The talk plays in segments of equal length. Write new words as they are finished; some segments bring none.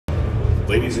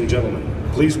Ladies and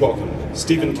gentlemen, please welcome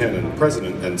Stephen Cannon,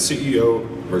 President and CEO,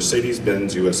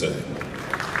 Mercedes-Benz USA.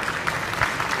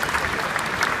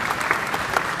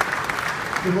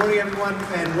 Good morning, everyone,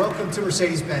 and welcome to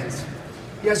Mercedes-Benz.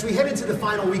 As we head into the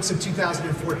final weeks of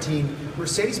 2014,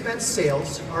 Mercedes-Benz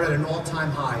sales are at an all-time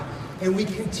high, and we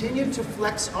continue to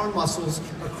flex our muscles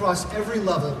across every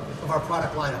level of our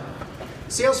product lineup.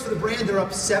 Sales for the brand are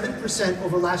up 7%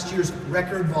 over last year's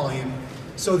record volume,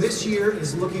 so this year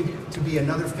is looking to be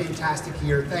another fantastic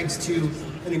year thanks to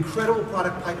an incredible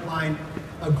product pipeline,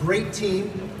 a great team,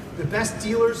 the best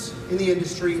dealers in the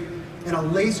industry, and a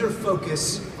laser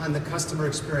focus on the customer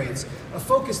experience. A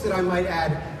focus that I might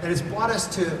add that has brought us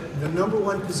to the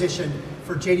 #1 position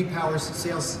for J.D. Power's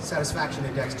Sales Satisfaction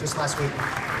Index just last week.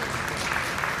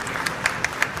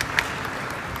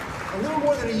 A little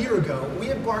more than a year ago, we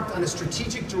embarked on a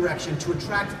strategic direction to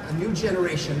attract a new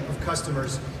generation of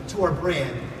customers to our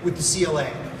brand with the CLA,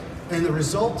 and the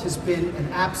result has been an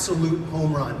absolute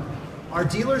home run. Our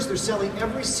dealers, they're selling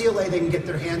every CLA they can get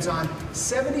their hands on.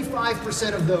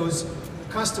 75% of those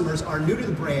customers are new to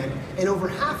the brand, and over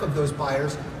half of those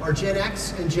buyers are Gen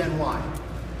X and Gen Y.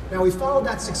 Now, we followed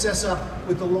that success up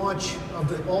with the launch of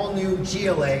the all-new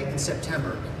GLA in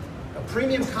September, a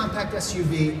premium compact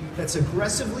SUV that's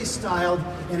aggressively styled,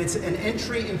 and it's an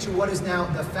entry into what is now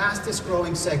the fastest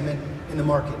growing segment in the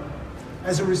market.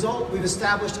 As a result, we've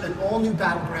established an all-new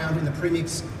battleground in the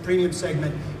premium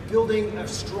segment, building a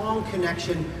strong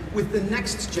connection with the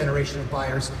next generation of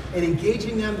buyers and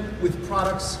engaging them with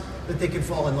products that they can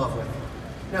fall in love with.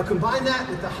 Now, combine that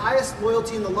with the highest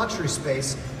loyalty in the luxury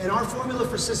space, and our formula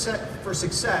for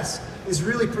success is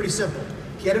really pretty simple.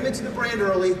 Get them into the brand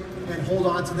early and hold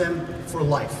on to them for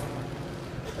life.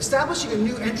 Establishing a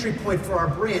new entry point for our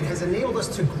brand has enabled us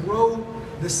to grow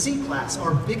the C-Class,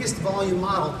 our biggest volume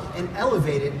model, and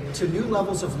elevate it to new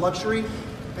levels of luxury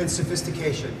and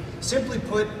sophistication. Simply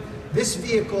put, this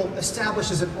vehicle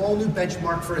establishes an all-new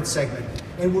benchmark for its segment,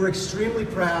 and we're extremely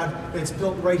proud that it's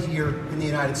built right here in the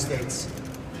United States.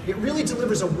 It really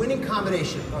delivers a winning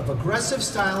combination of aggressive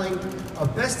styling, a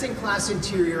best-in-class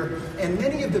interior, and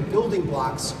many of the building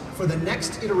blocks for the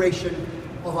next iteration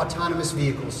of autonomous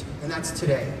vehicles, and that's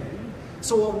today.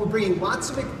 So while we're bringing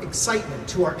lots of excitement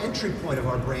to our entry point of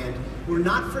our brand, we're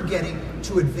not forgetting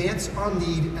to advance our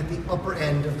lead at the upper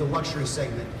end of the luxury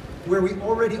segment, where we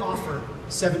already offer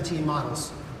 17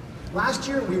 models. Last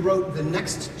year, we wrote the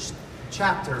next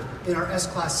chapter in our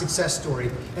S-Class success story,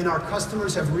 and our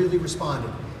customers have really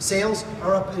responded. Sales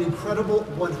are up an incredible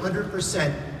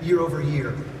 100% year over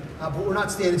year. But we're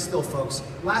not standing still, folks.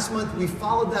 Last month, we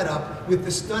followed that up with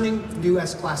the stunning new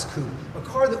S-Class Coupe, a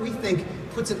car that we think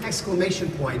puts an exclamation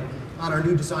point on our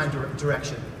new design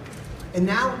direction. And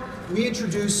now, we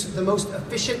introduce the most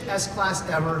efficient S-Class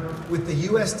ever with the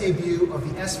US debut of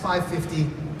the S550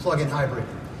 plug-in hybrid.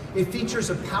 It features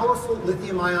a powerful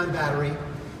lithium-ion battery,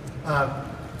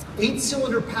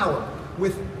 8-cylinder power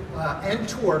and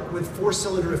torque with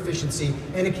 4-cylinder efficiency,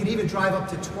 and it can even drive up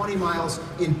to 20 miles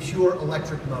in pure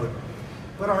electric mode.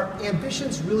 But our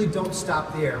ambitions really don't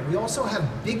stop there. We also have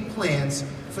big plans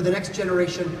for the next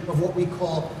generation of what we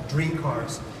call dream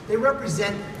cars. They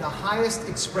represent the highest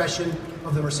expression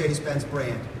of the Mercedes-Benz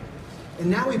brand. And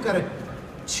now we've got a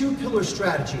two-pillar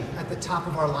strategy at the top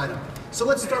of our lineup. So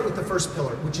let's start with the first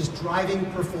pillar, which is driving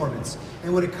performance.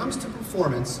 And when it comes to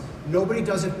performance, nobody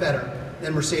does it better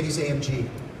than Mercedes-AMG.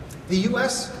 The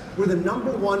US, we're the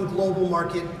 #1 global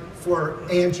market for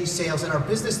AMG sales, and our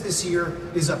business this year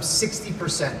is up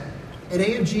 60%. And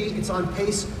AMG, it's on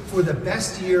pace for the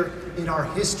best year in our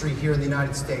history here in the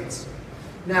United States.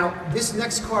 Now, this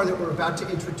next car that we're about to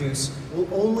introduce will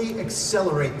only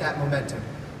accelerate that momentum.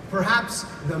 Perhaps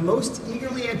the most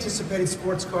eagerly anticipated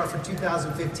sports car for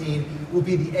 2015 will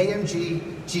be the AMG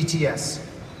GTS.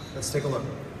 Let's take a look.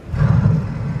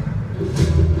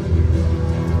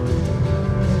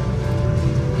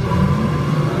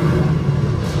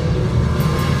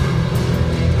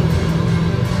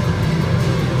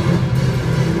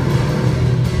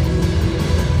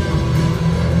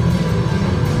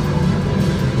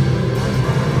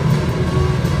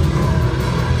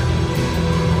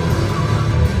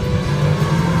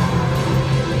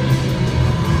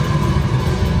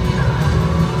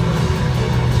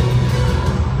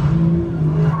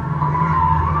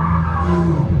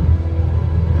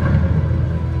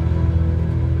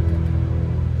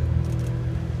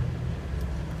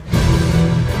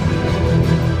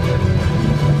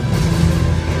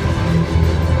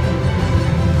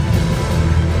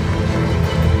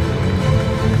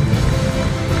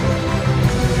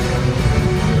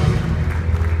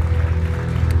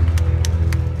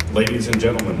 Ladies and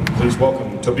gentlemen, please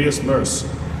welcome Tobias Merce,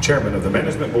 Chairman of the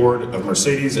Management Board of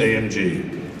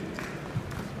Mercedes-AMG.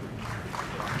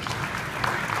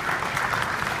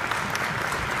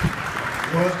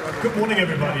 Well, good morning,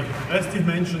 everybody. As Steve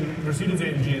mentioned,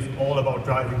 Mercedes-AMG is all about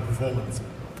driving performance.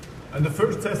 And the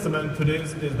first testament to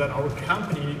this is that our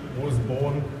company was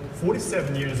born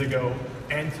 47 years ago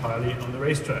entirely on the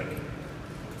racetrack.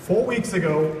 4 weeks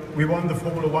ago, we won the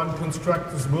Formula One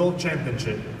Constructors World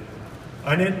Championship.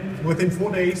 And within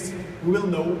 4 days, we will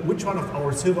know which one of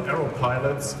our Silver Arrow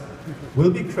pilots will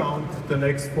be crowned the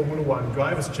next Formula One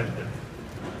Drivers' Champion.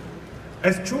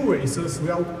 As true racers, we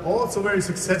are also very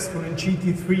successful in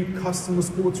GT3 customer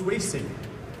sports racing.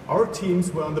 Our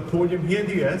teams were on the podium here in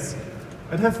the US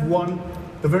and have won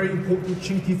the very important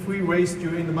GT3 race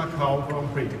during the Macau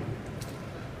Grand Prix.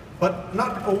 But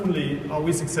not only are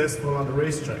we successful on the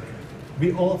racetrack,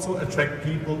 we also attract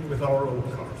people with our own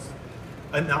cars.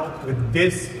 And now with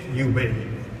this new baby,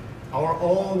 our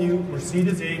all-new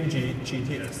Mercedes-AMG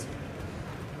GTS.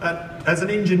 And as an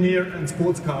engineer and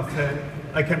sports car fan,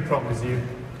 I can promise you,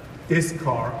 this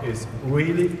car is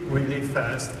really, really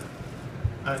fast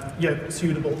and yet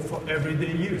suitable for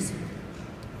everyday use.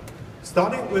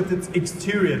 Starting with its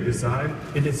exterior design,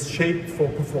 it is shaped for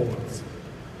performance.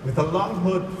 With a long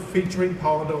hood featuring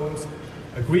power domes,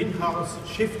 a greenhouse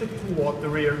shifted toward the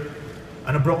rear,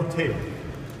 and a broad tail.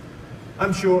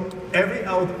 I'm sure every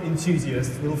auto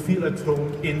enthusiast will feel at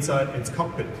home inside its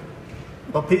cockpit.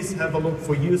 But please have a look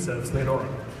for yourselves later on.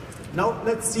 Now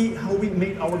let's see how we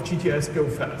made our GTS go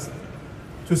fast.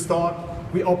 To start,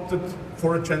 we opted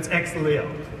for a transaxle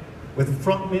layout with a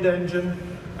front mid-engine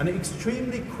and an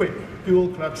extremely quick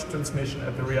dual-clutch transmission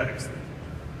at the rear axle.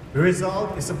 The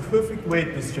result is a perfect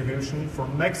weight distribution for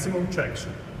maximum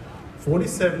traction,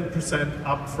 47%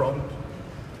 up front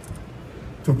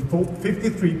to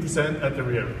 53% at the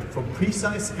rear, for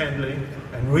precise handling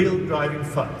and real driving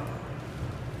fun.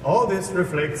 All this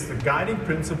reflects the guiding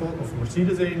principle of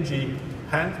Mercedes-AMG,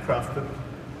 handcrafted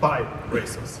by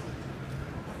racers.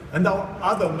 And our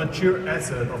other mature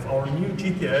asset of our new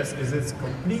GTS is its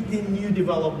completely new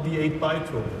developed V8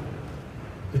 biturbo.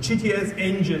 The GTS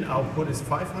engine output is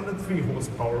 503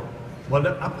 horsepower, while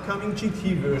the upcoming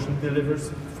GT version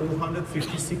delivers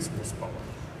 456 horsepower.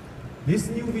 This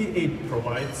new V8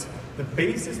 provides the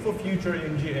basis for future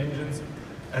AMG engines,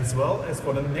 as well as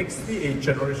for the next V8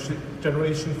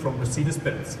 generation from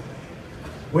Mercedes-Benz.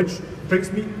 Which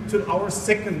brings me to our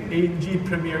second AMG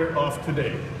premiere of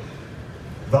today.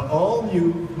 The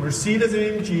all-new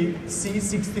Mercedes-AMG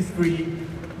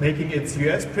C63 making its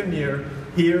US premiere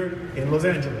here in Los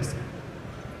Angeles.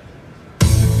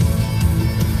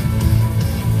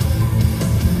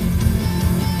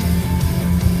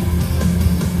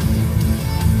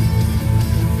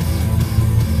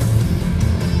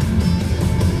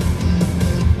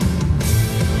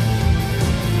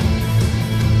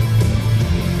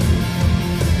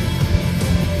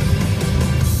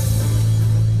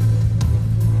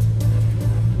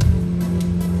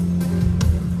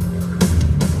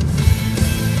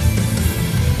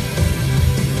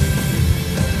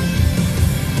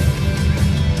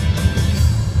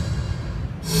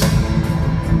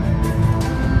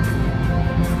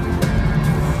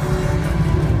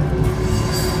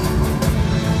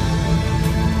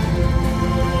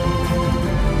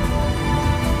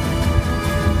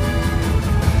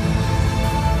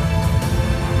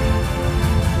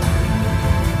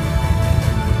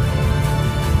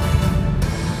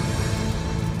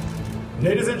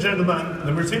 Ladies and gentlemen,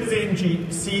 the Mercedes-AMG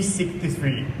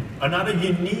C63, another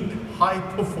unique high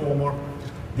performer,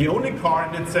 the only car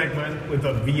in its segment with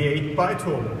a V8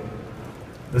 biturbo,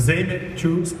 the same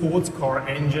true sports car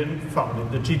engine found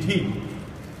in the GT.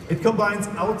 It combines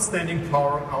outstanding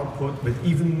power output with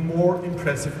even more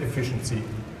impressive efficiency,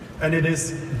 and it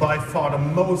is by far the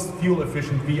most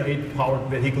fuel-efficient V8 powered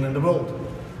vehicle in the world.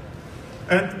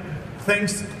 And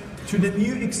thanks to the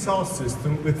new exhaust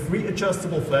system with 3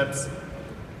 adjustable flaps,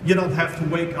 you don't have to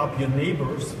wake up your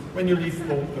neighbors when you leave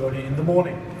home early in the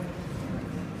morning.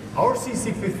 Our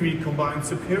C63 combines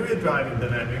superior driving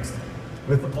dynamics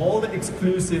with all the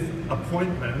exclusive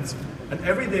appointments and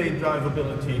everyday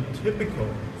drivability typical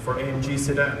for AMG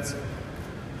sedans.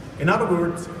 In other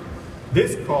words,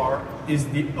 this car is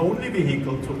the only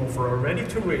vehicle to offer a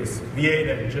ready-to-race V8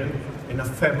 engine in a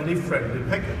family-friendly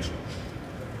package.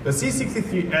 The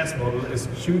C63 S model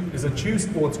is a true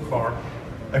sports car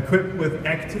equipped with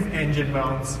active engine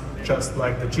mounts just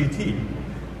like the GT,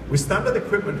 with standard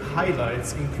equipment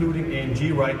highlights including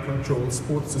AMG ride control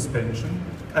sports suspension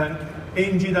and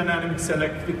AMG dynamic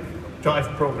selective drive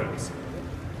programs.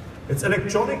 Its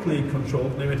electronically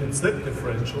controlled limited slip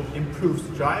differential improves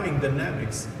driving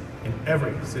dynamics in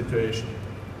every situation.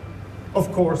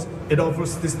 Of course, it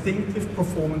offers distinctive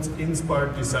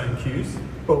performance-inspired design cues,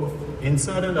 both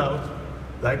inside and out,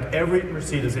 like every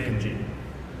Mercedes-AMG.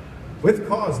 With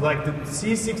cars like the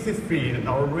C63 and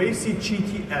our racy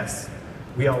GTS,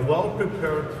 we are well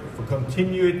prepared for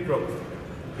continued growth,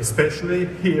 especially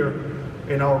here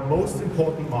in our most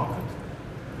important market.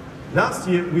 Last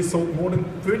year, we sold more than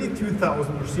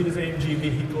 32,000 Mercedes-AMG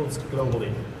vehicles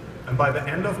globally, and by the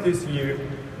end of this year,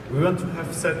 we want to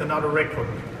have set another record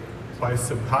by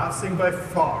surpassing by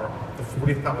far the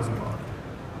 40,000 mark.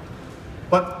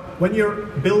 But when you're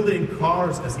building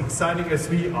cars as exciting as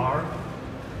we are,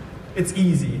 it's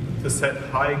easy to set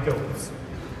high goals.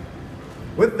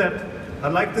 With that,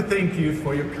 I'd like to thank you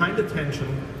for your kind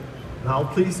attention. Now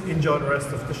please enjoy the rest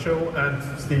of the show,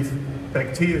 and Steve,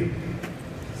 back to you.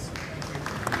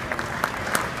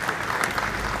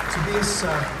 Tobias,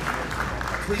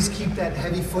 please keep that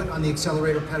heavy foot on the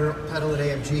accelerator pedal at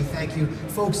AMG. Thank you.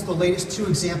 Folks, the latest 2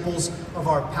 examples of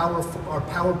our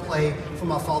power play from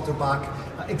Affalterbach.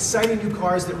 Exciting new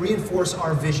cars that reinforce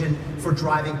our vision for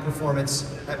driving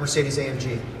performance at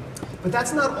Mercedes-AMG. But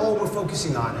that's not all we're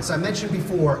focusing on. As I mentioned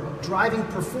before, driving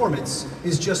performance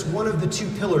is just one of the 2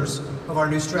 pillars of our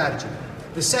new strategy.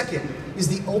 The second is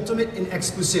the ultimate in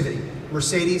exclusivity,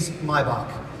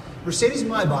 Mercedes-Maybach.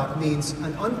 Mercedes-Maybach means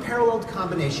an unparalleled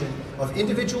combination of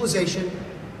individualization,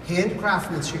 hand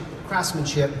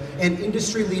craftsmanship, and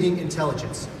industry-leading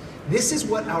intelligence. This is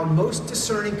what our most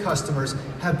discerning customers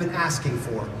have been asking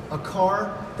for, a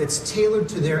car that's tailored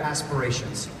to their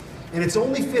aspirations. And it's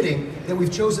only fitting that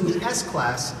we've chosen the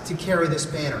S-Class to carry this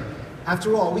banner.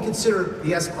 After all, we consider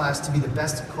the S-Class to be the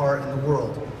best car in the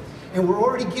world. And we're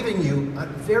already giving you a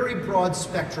very broad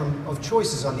spectrum of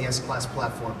choices on the S-Class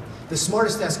platform. The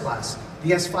smartest S-Class,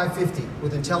 the S550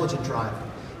 with intelligent drive.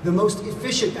 The most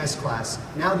efficient S-Class,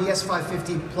 now the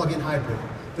S550 plug-in hybrid.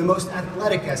 The most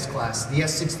athletic S-Class, the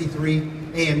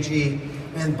S63 AMG.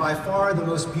 And by far the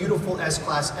most beautiful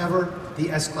S-Class ever, the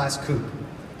S-Class Coupe.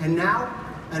 And now,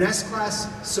 an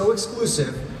S-Class so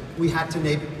exclusive, we had to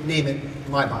name it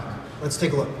Maybach. Let's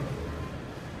take a look.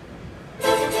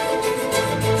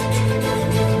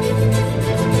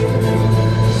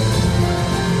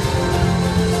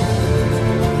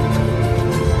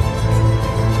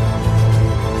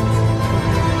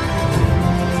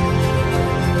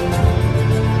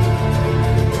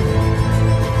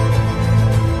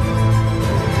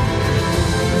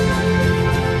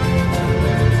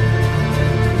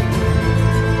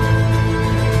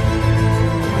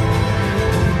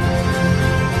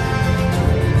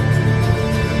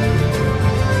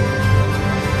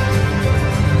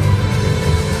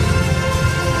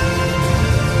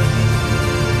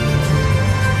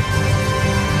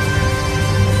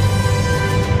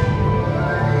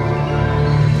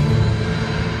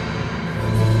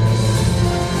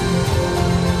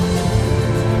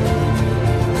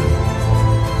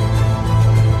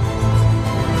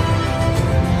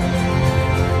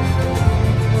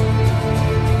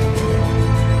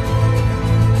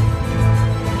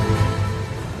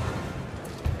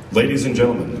 Ladies and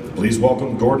gentlemen, please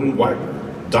welcome Gordon Wagner,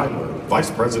 Daimler,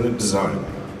 Vice President Design.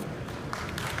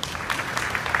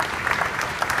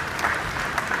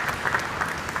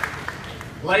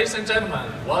 Ladies and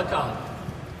gentlemen, welcome.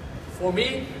 For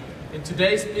me, in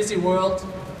today's busy world,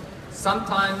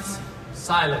 sometimes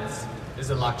silence is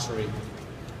a luxury.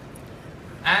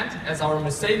 And as our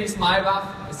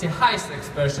Mercedes-Maybach is the highest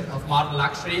expression of modern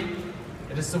luxury,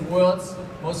 it is the world's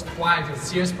most quiet and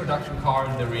serious production car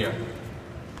in the rear.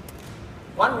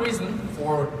 One reason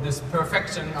for this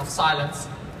perfection of silence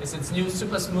is its new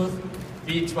super smooth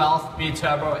V12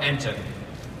 B-turbo engine.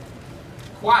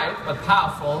 Quiet but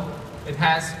powerful, it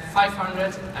has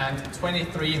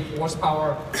 523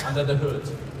 horsepower under the hood.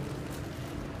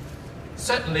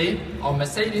 Certainly, our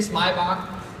Mercedes-Maybach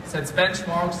sets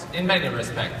benchmarks in many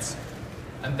respects,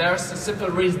 and there's a simple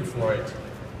reason for it.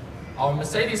 Our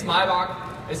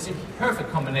Mercedes-Maybach is the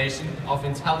perfect combination of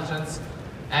intelligence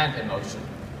and emotion.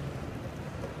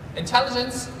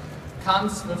 Intelligence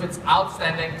comes with its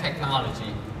outstanding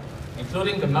technology,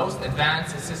 including the most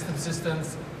advanced assistance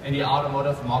systems in the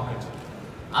automotive market,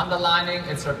 underlining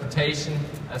its reputation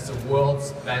as the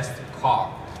world's best car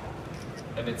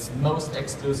in its most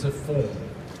exclusive form.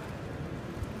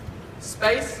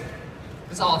 Space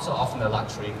is also often a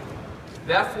luxury.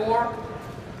 Therefore,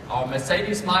 our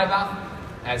Mercedes-Maybach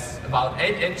has about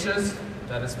 8 inches,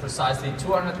 that is precisely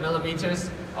 200 millimeters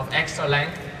of extra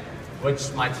length,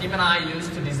 which my team and I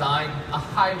used to design a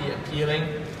highly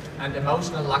appealing and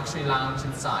emotional luxury lounge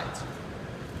inside.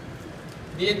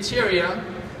 The interior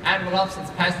envelopes its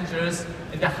passengers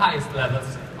in the highest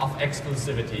levels of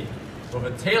exclusivity, with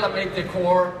a tailor-made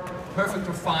decor perfect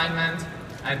refinement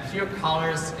and pure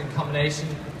colors in combination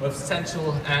with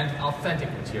sensual and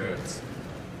authentic materials.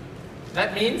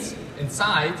 That means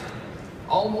inside,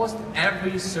 almost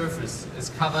every surface is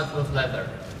covered with leather.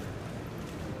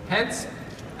 Hence,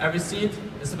 every seat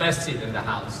is the best seat in the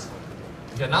house.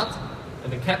 If you're not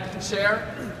in the captain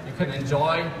chair, you can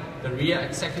enjoy the rear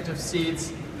executive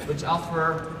seats, which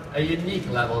offer a unique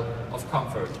level of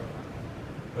comfort.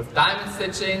 With diamond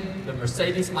stitching, the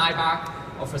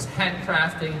Mercedes-Maybach offers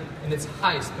handcrafting in its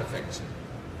highest perfection.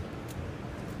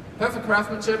 Perfect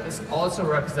craftsmanship is also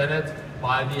represented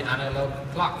by the analog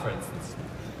clock, for instance.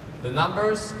 The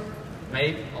numbers,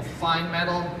 made of fine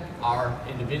metal, are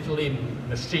individually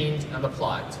machined and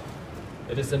applied.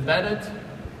 It is embedded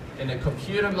in a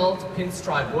computer-milled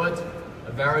pinstripe wood,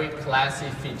 a very classy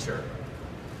feature.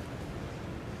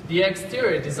 The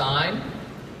exterior design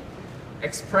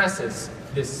expresses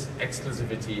this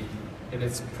exclusivity in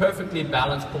its perfectly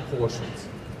balanced proportions.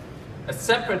 A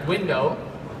separate window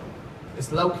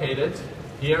is located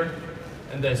here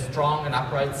in the strong and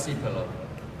upright C-pillar,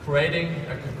 creating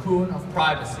a cocoon of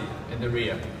privacy in the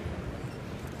rear.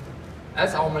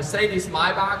 As our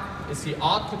Mercedes-Maybach is the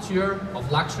haute couture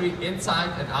of luxury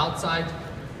inside and outside,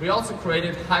 we also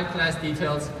created high-class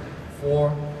details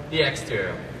for the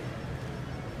exterior.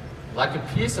 Like a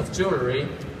piece of jewelry,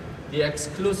 the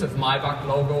exclusive Maybach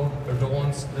logo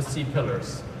adorns the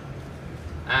C-pillars.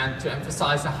 And to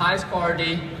emphasize the highest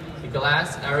quality, the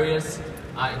glass areas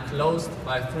are enclosed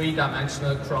by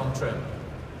three-dimensional chrome trim.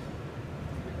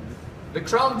 The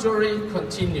chrome jewelry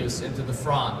continues into the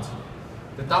front.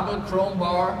 The double chrome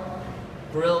bar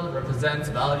grille represents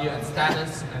value and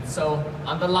status, and so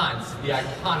underlines the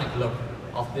iconic look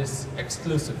of this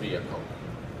exclusive vehicle.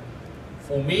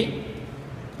 For me,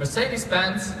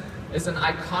 Mercedes-Benz is an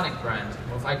iconic brand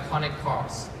with iconic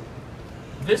cars.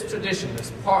 This tradition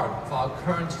is part of our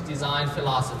current design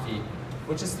philosophy,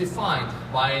 which is defined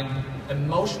by an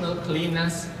emotional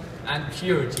cleanness and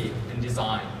purity in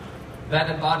design that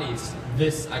embodies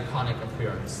this iconic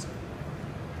appearance.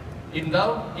 Even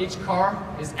though each car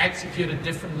is executed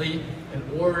differently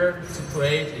in order to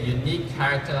create a unique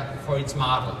character for each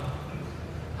model.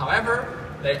 However,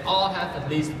 they all have at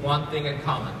least one thing in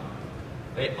common.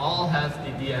 They all have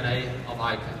the DNA of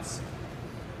icons.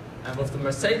 And with the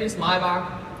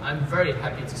Mercedes-Maybach, I'm very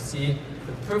happy to see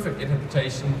the perfect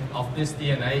interpretation of this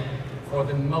DNA for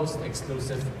the most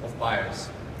exclusive of buyers.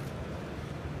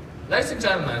 Ladies and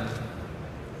gentlemen,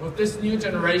 with this new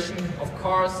generation of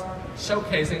cars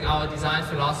showcasing our design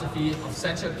philosophy of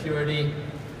sensual purity,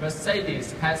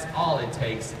 Mercedes has all it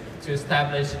takes to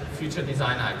establish future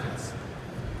design icons.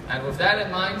 And with that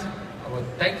in mind, I would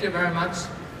thank you very much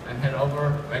and hand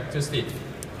over back to Steve.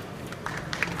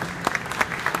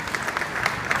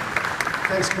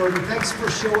 Thanks, Gordon. Thanks for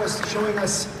showing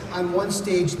us on one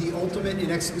stage the ultimate in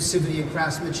exclusivity and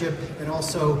craftsmanship, and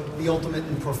also the ultimate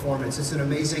in performance. It's an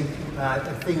amazing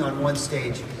thing on one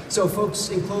stage. So folks,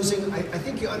 in closing, I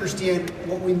think you understand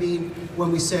what we mean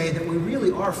when we say that we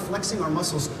really are flexing our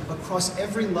muscles across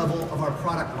every level of our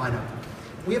product lineup.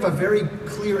 We have a very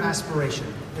clear aspiration.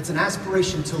 It's an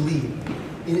aspiration to lead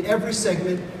in every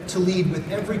segment, to lead with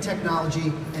every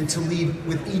technology, and to lead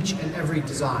with each and every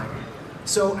design.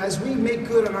 So as we make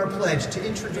good on our pledge to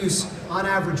introduce, on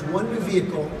average, one new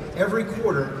vehicle every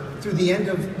quarter through the end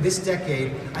of this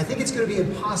decade, I think it's going to be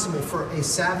impossible for a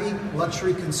savvy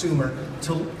luxury consumer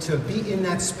to be in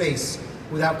that space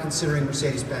without considering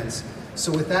Mercedes-Benz.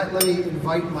 So with that, let me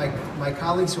invite my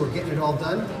colleagues who are getting it all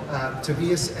done,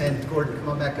 Tobias and Gordon, come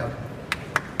on back up.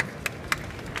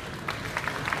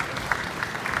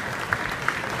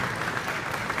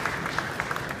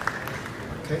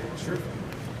 Okay, sure.